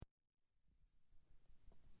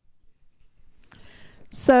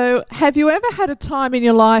So, have you ever had a time in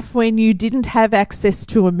your life when you didn't have access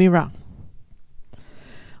to a mirror?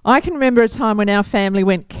 I can remember a time when our family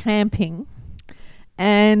went camping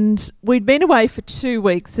and we'd been away for 2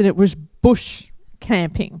 weeks and it was bush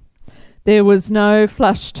camping. There was no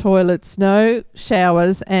flush toilets, no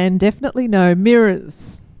showers, and definitely no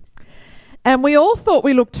mirrors. And we all thought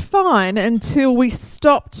we looked fine until we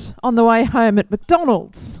stopped on the way home at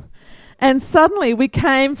McDonald's. And suddenly we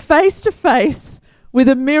came face to face with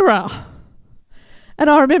a mirror. And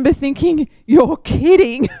I remember thinking, you're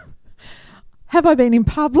kidding. Have I been in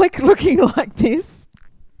public looking like this?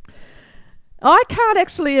 I can't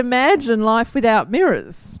actually imagine life without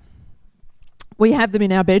mirrors. We have them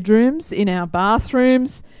in our bedrooms, in our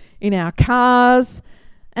bathrooms, in our cars,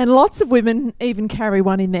 and lots of women even carry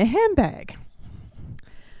one in their handbag.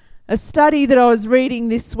 A study that I was reading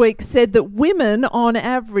this week said that women, on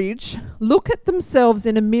average, look at themselves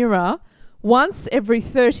in a mirror once every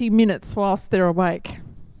 30 minutes whilst they're awake.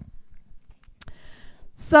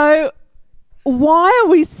 So, why are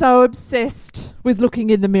we so obsessed with looking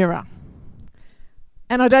in the mirror?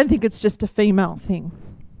 And I don't think it's just a female thing.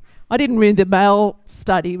 I didn't read the male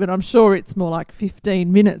study, but I'm sure it's more like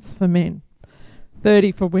 15 minutes for men,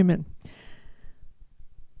 30 for women.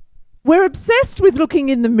 We're obsessed with looking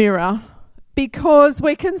in the mirror because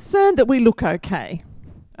we're concerned that we look okay,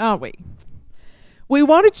 aren't we? We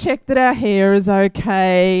want to check that our hair is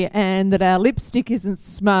okay and that our lipstick isn't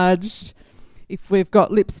smudged if we've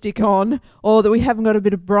got lipstick on, or that we haven't got a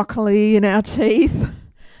bit of broccoli in our teeth.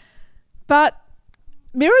 But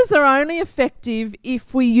mirrors are only effective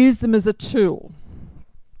if we use them as a tool.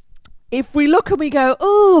 If we look and we go,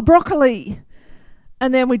 oh, broccoli,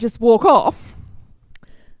 and then we just walk off,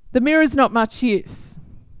 the mirror's not much use,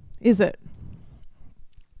 is it?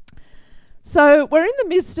 So we're in the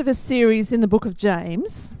midst of a series in the book of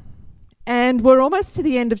James, and we're almost to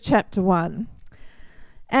the end of chapter 1.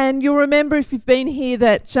 And you'll remember, if you've been here,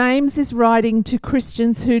 that James is writing to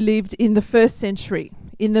Christians who lived in the first century,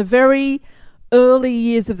 in the very early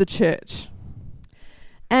years of the church.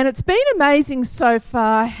 And it's been amazing so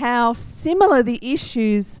far how similar the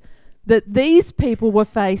issues that these people were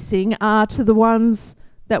facing are to the ones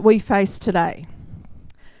that we face today.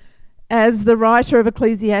 As the writer of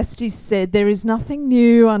Ecclesiastes said, there is nothing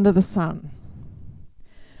new under the sun.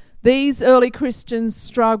 These early Christians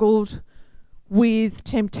struggled with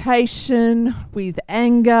temptation, with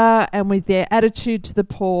anger, and with their attitude to the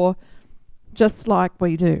poor, just like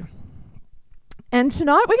we do. And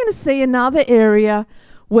tonight we're going to see another area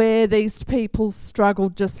where these people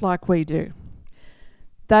struggled just like we do.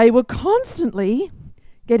 They were constantly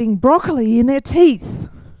getting broccoli in their teeth.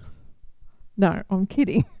 No, I'm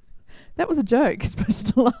kidding. That was a joke. You're supposed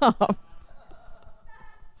to laugh.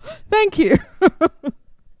 Thank you.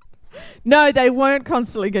 No, they weren't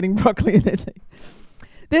constantly getting broccoli in their teeth.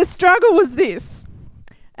 Their struggle was this,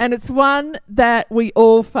 and it's one that we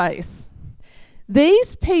all face.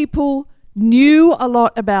 These people knew a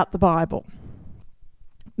lot about the Bible.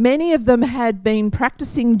 Many of them had been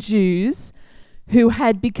practicing Jews who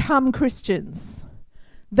had become Christians.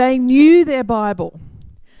 They knew their Bible,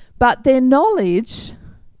 but their knowledge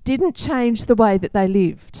didn't change the way that they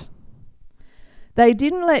lived. They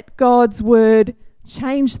didn't let God's word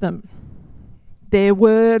change them, their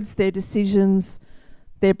words, their decisions,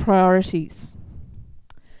 their priorities.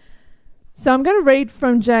 So I'm going to read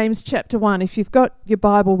from James chapter 1. If you've got your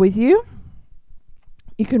Bible with you,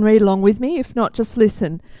 you can read along with me. If not, just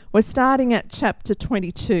listen. We're starting at chapter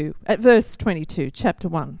 22, at verse 22, chapter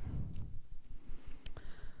 1.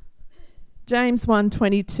 James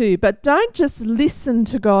 1:22. But don't just listen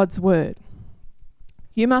to God's word.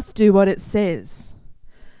 You must do what it says.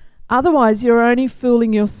 Otherwise, you're only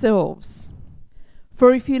fooling yourselves.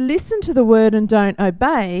 For if you listen to the word and don't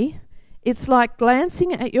obey, it's like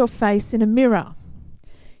glancing at your face in a mirror.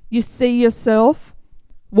 You see yourself,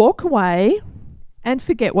 walk away, and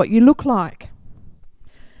forget what you look like.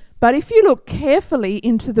 But if you look carefully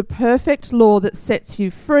into the perfect law that sets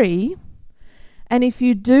you free, and if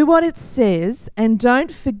you do what it says and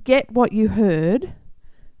don't forget what you heard,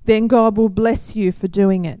 then God will bless you for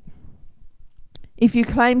doing it. If you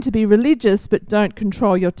claim to be religious but don't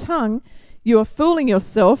control your tongue, you are fooling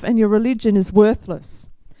yourself and your religion is worthless.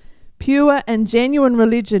 Pure and genuine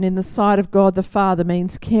religion in the sight of God the Father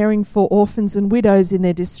means caring for orphans and widows in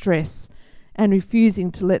their distress and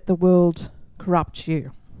refusing to let the world corrupt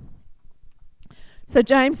you. So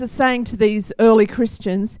James is saying to these early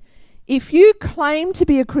Christians, if you claim to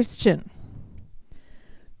be a Christian,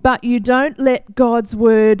 but you don't let God's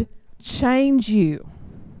word change you,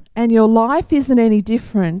 and your life isn't any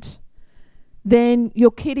different, then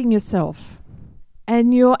you're kidding yourself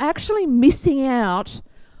and you're actually missing out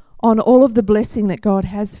on all of the blessing that God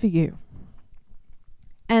has for you.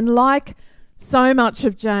 And like so much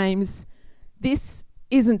of James, this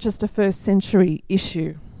isn't just a first century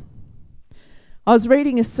issue. I was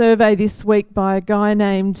reading a survey this week by a guy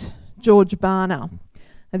named George Barna.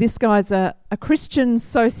 Now, this guy's a Christian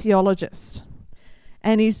sociologist,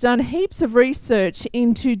 and he's done heaps of research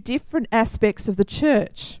into different aspects of the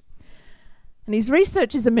church. And his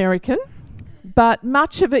research is American, but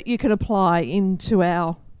much of it you can apply into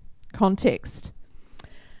our context.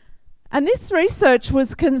 And this research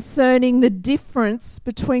was concerning the difference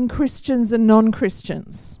between Christians and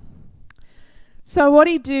non-Christians. So what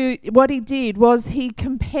he did was he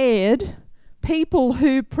compared people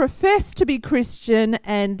who profess to be Christian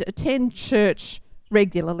and attend church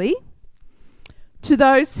regularly to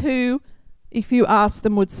those who, if you ask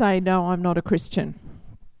them, would say, "No, I'm not a Christian."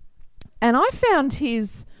 And I found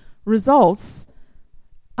his results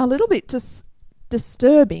a little bit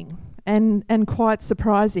disturbing and quite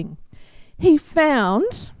surprising. He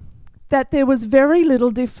found that there was very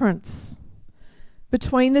little difference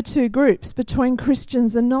between the two groups, between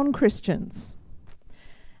Christians and non-Christians.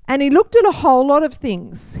 And he looked at a whole lot of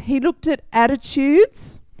things. He looked at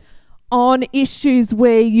attitudes on issues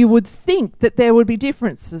where you would think that there would be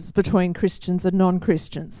differences between Christians and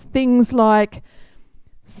non-Christians. Things like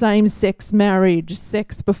same-sex marriage,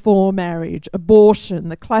 sex before marriage, abortion,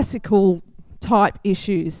 the classical type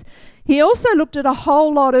issues. He also looked at a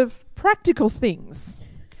whole lot of practical things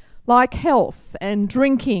like health and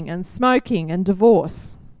drinking and smoking and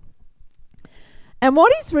divorce. And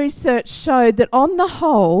what his research showed that on the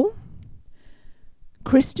whole,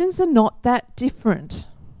 Christians are not that different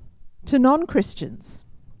to non-Christians.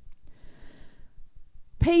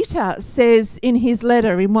 Peter says in his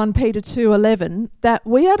letter in 1 Peter 2:11 that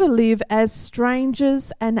we are to live as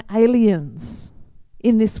strangers and aliens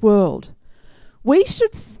in this world. We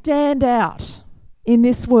should stand out in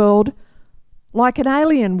this world like an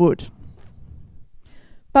alien would.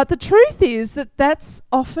 But the truth is that that's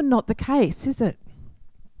often not the case, is it?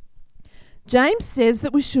 James says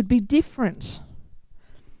that we should be different.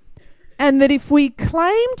 And that if we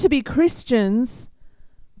claim to be Christians,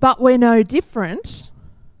 but we're no different,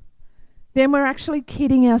 then we're actually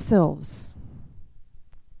kidding ourselves.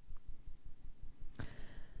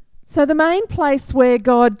 So the main place where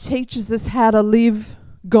God teaches us how to live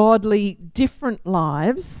godly, different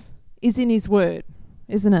lives is in his word,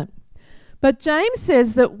 isn't it? But James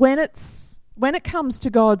says that when it comes to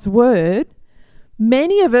God's word,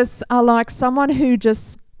 many of us are like someone who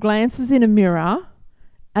just glances in a mirror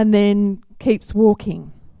and then keeps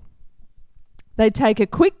walking. They take a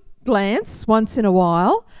quick glance once in a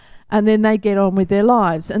while and then they get on with their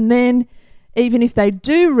lives. And then even if they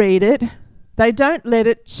do read it, they don't let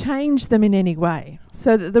it change them in any way.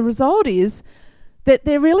 So that the result is that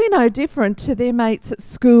they're really no different to their mates at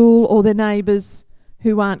school or their neighbours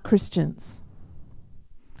who aren't Christians.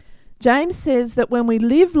 James says that when we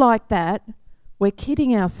live like that, we're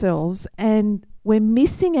kidding ourselves and we're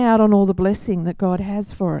missing out on all the blessing that God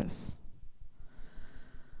has for us.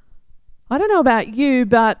 I don't know about you,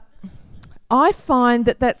 but I find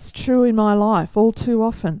that that's true in my life all too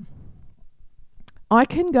often. I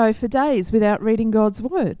can go for days without reading God's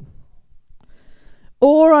word.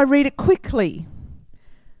 Or I read it quickly.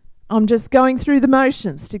 I'm just going through the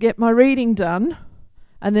motions to get my reading done,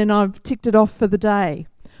 and then I've ticked it off for the day.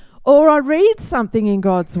 Or I read something in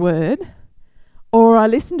God's word, or I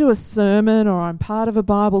listen to a sermon, or I'm part of a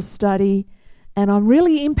Bible study, and I'm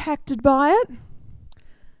really impacted by it.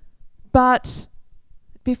 But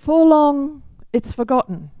before long, it's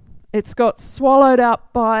forgotten. It's got swallowed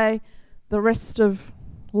up by the rest of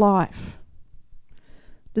life.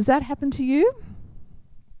 Does that happen to you?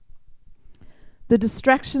 The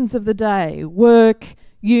distractions of the day, work,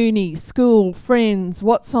 uni, school, friends,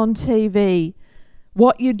 what's on TV,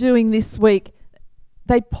 what you're doing this week,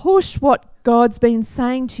 they push what God's been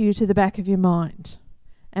saying to you to the back of your mind.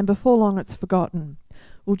 And before long, it's forgotten.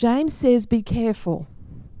 Well, James says, be careful.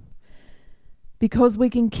 Because we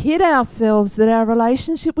can kid ourselves that our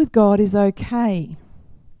relationship with God is okay.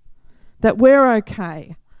 That we're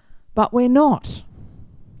okay. But we're not.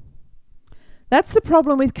 That's the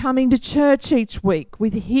problem with coming to church each week,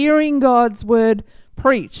 with hearing God's word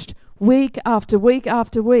preached week after week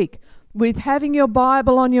after week, with having your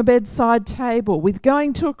Bible on your bedside table, with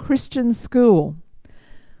going to a Christian school.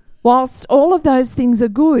 Whilst all of those things are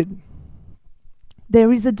good,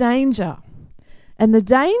 there is a danger. And the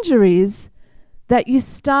danger is that you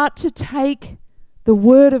start to take the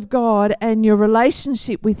word of God and your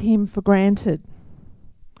relationship with him for granted.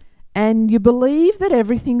 and you believe that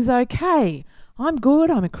everything's okay. I'm good,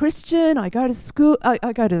 I'm a Christian, I go to school,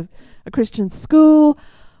 I go to a Christian school,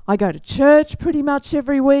 I go to church pretty much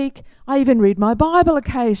every week, I even read my Bible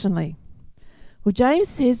occasionally. Well, James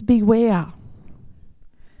says, beware.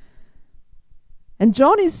 And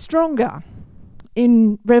John is stronger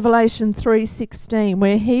in Revelation 3:16,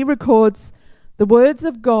 where he records the words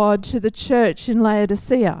of God to the church in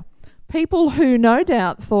Laodicea, people who no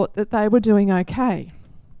doubt thought that they were doing okay.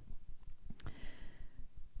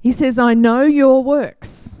 He says, I know your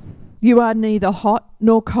works. You are neither hot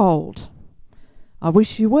nor cold. I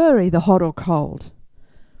wish you were either hot or cold.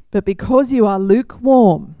 But because you are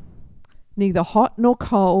lukewarm, neither hot nor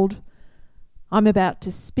cold, I'm about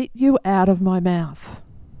to spit you out of my mouth.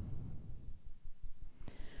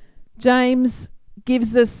 James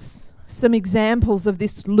gives us some examples of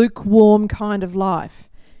this lukewarm kind of life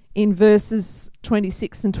in verses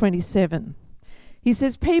 26 and 27. He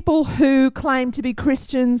says, people who claim to be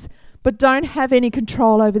Christians but don't have any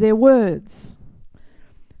control over their words.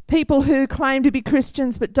 People who claim to be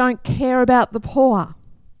Christians but don't care about the poor.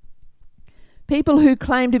 People who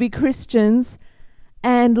claim to be Christians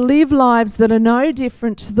and live lives that are no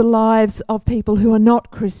different to the lives of people who are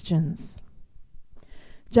not Christians.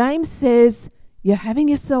 James says, you're having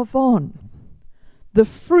yourself on. The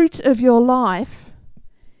fruit of your life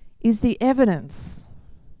is the evidence.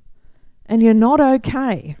 And you're not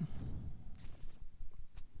okay.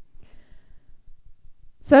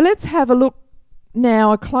 So let's have a look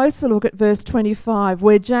now, a closer look at verse 25,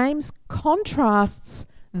 where James contrasts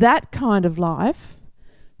that kind of life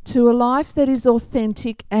to a life that is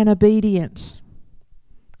authentic and obedient.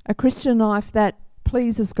 A Christian life that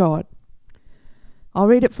pleases God. I'll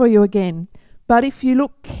read it for you again. But if you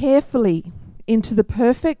look carefully into the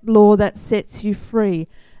perfect law that sets you free,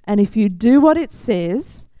 and if you do what it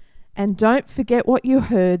says, and don't forget what you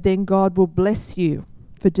heard, then God will bless you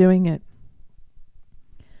for doing it.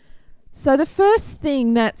 So the first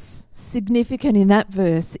thing that's significant in that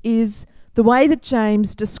verse is the way that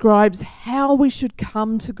James describes how we should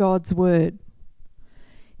come to God's word.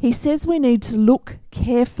 He says we need to look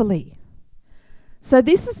carefully. So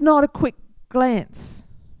this is not a quick glance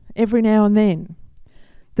every now and then.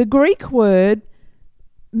 The Greek word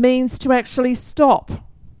means to actually stop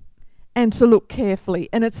and to look carefully.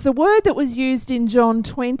 And it's the word that was used in John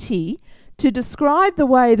 20 to describe the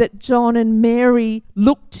way that John and Mary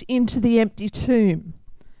looked into the empty tomb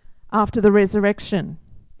after the resurrection.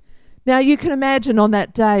 Now you can imagine on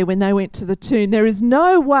that day when they went to the tomb, there is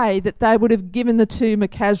no way that they would have given the tomb a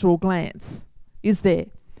casual glance, is there?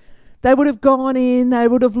 They would have gone in, they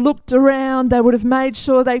would have looked around, they would have made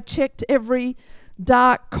sure they checked every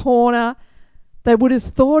dark corner, they would have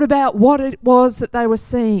thought about what it was that they were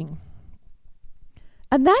seeing.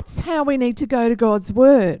 And that's how we need to go to God's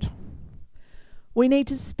word. We need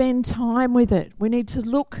to spend time with it. We need to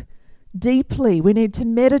look deeply. We need to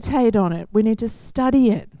meditate on it. We need to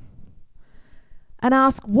study it. And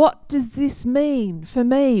ask, what does this mean for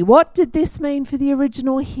me? What did this mean for the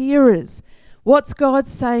original hearers? What's God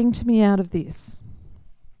saying to me out of this?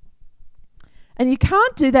 And you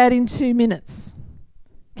can't do that in 2 minutes,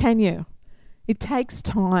 can you? It takes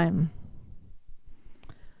time.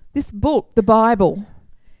 This book, the Bible,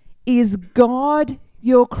 is God,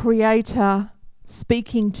 your Creator,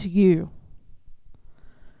 speaking to you.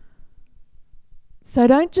 So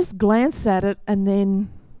don't just glance at it and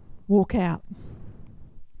then walk out.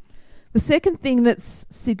 The second thing that's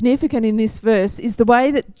significant in this verse is the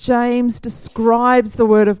way that James describes the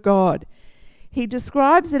Word of God. He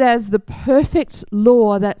describes it as the perfect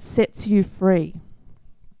law that sets you free.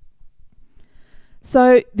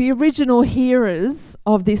 So the original hearers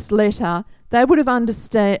of this letter, they would have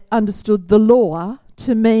understood the law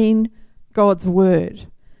to mean God's word.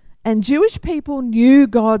 And Jewish people knew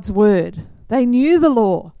God's word. They knew the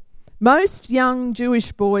law. Most young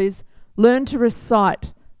Jewish boys learned to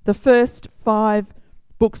recite the first 5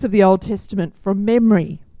 books of the Old Testament from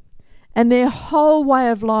memory. And their whole way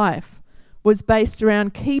of life was based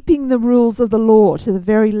around keeping the rules of the law to the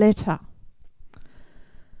very letter.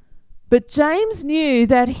 But James knew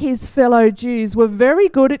that his fellow Jews were very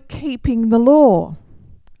good at keeping the law.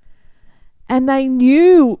 And they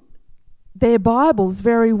knew their Bibles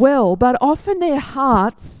very well, but often their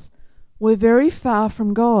hearts were very far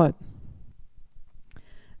from God.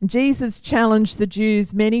 Jesus challenged the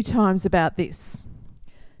Jews many times about this.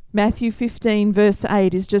 Matthew 15 verse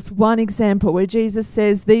 8 is just one example where Jesus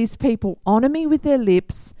says, "These people honour me with their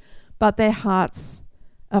lips, but their hearts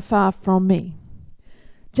are far from me."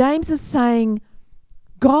 James is saying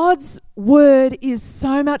God's word is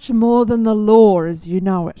so much more than the law as you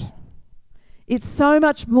know it. It's so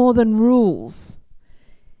much more than rules.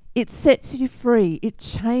 It sets you free. It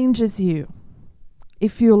changes you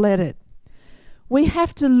if you'll let it. We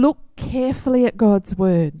have to look carefully at God's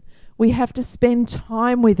word. We have to spend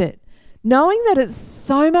time with it, knowing that it's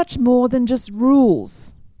so much more than just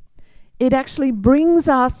rules. It actually brings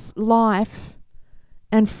us life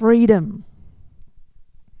and freedom.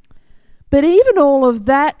 But even all of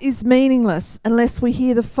that is meaningless unless we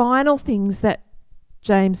hear the final things that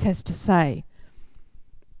James has to say.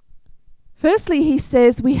 Firstly, he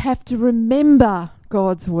says we have to remember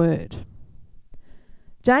God's word.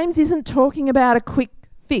 James isn't talking about a quick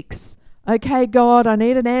fix. Okay, God, I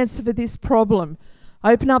need an answer for this problem.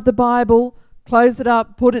 Open up the Bible, close it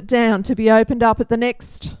up, put it down to be opened up at the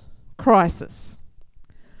next crisis.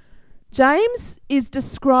 James is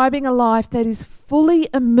describing a life that is fully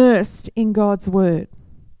immersed in God's word,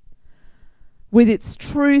 with its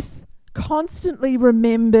truth constantly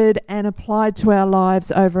remembered and applied to our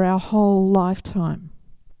lives over our whole lifetime.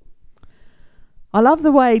 I love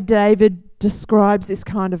the way David describes this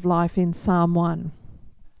kind of life in Psalm 1.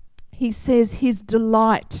 He says his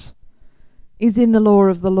delight is in the law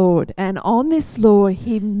of the Lord, and on this law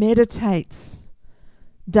he meditates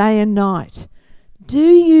day and night. Do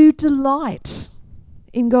you delight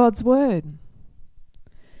in God's word?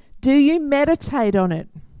 Do you meditate on it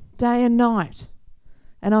day and night?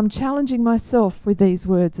 And I'm challenging myself with these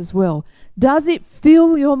words as well. Does it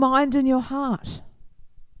fill your mind and your heart?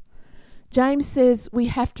 James says we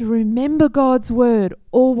have to remember God's word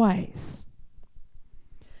always.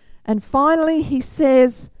 And finally, he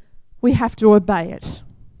says we have to obey it.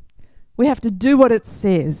 We have to do what it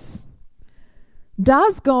says.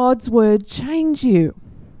 Does God's word change you?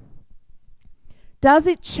 Does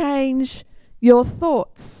it change your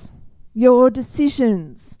thoughts, your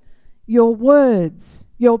decisions, your words,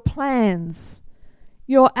 your plans,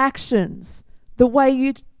 your actions, the way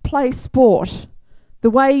you play sport, the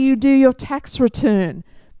way you do your tax return,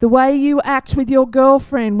 the way you act with your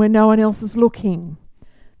girlfriend when no one else is looking,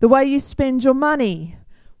 the way you spend your money,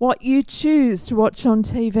 what you choose to watch on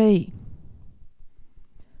TV?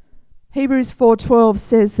 Hebrews 4:12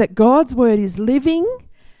 says that God's word is living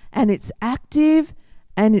and it's active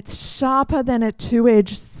and it's sharper than a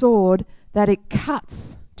two-edged sword, that it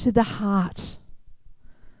cuts to the heart.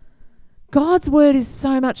 God's word is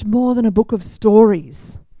so much more than a book of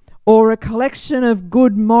stories or a collection of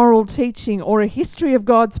good moral teaching or a history of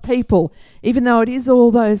God's people, even though it is all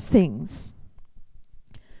those things.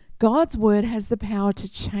 God's word has the power to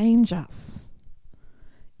change us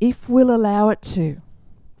if we'll allow it to.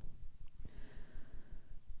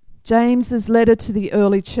 James's letter to the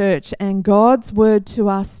early church and God's word to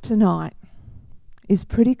us tonight is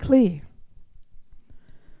pretty clear.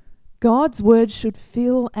 God's word should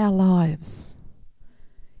fill our lives.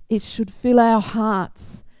 It should fill our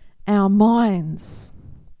hearts, our minds,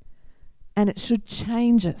 and it should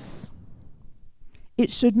change us. It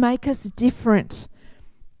should make us different.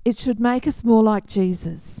 It should make us more like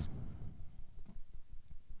Jesus.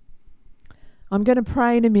 I'm going to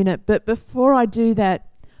pray in a minute, but before I do that,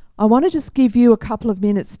 I want to just give you a couple of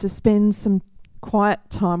minutes to spend some quiet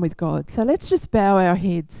time with God. So let's just bow our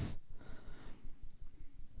heads.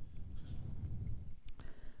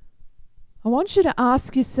 I want you to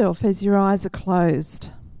ask yourself as your eyes are closed,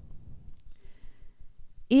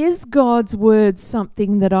 is God's word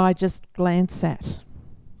something that I just glance at?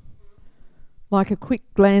 Like a quick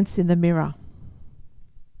glance in the mirror?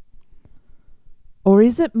 Or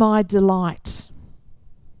is it my delight?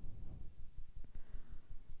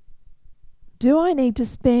 Do I need to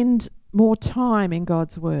spend more time in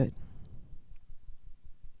God's word?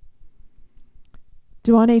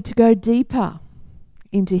 Do I need to go deeper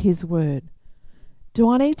into his word? Do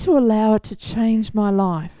I need to allow it to change my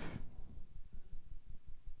life?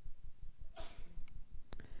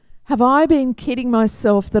 Have I been kidding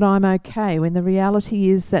myself that I'm okay when the reality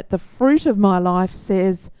is that the fruit of my life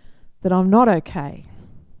says that I'm not okay,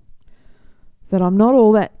 that I'm not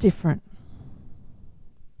all that different?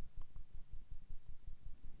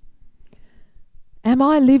 Am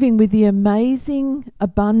I living with the amazing,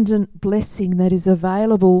 abundant blessing that is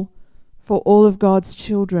available for all of God's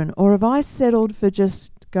children? Or have I settled for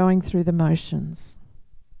just going through the motions?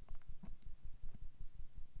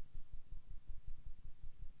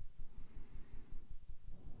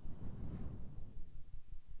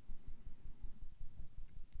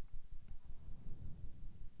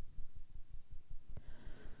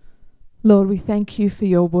 Lord, we thank you for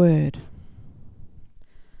your word.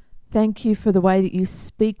 Thank you for the way that you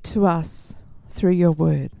speak to us through your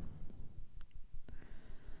word.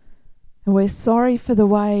 And we're sorry for the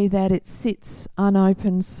way that it sits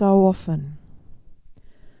unopened so often.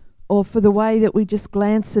 or for the way that we just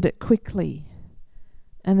glance at it quickly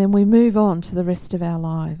and then we move on to the rest of our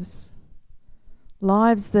lives.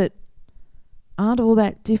 Lives that aren't all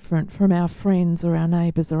that different from our friends or our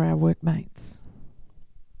neighbours or our workmates.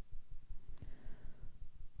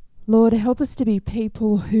 Lord, help us to be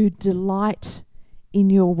people who delight in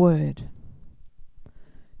your word,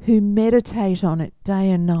 who meditate on it day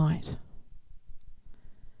and night.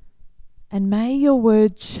 And may your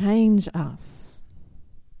word change us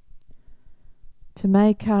to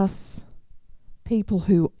make us people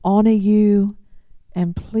who honour you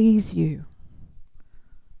and please you.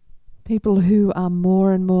 People who are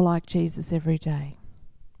more and more like Jesus every day.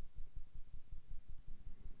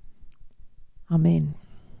 Amen.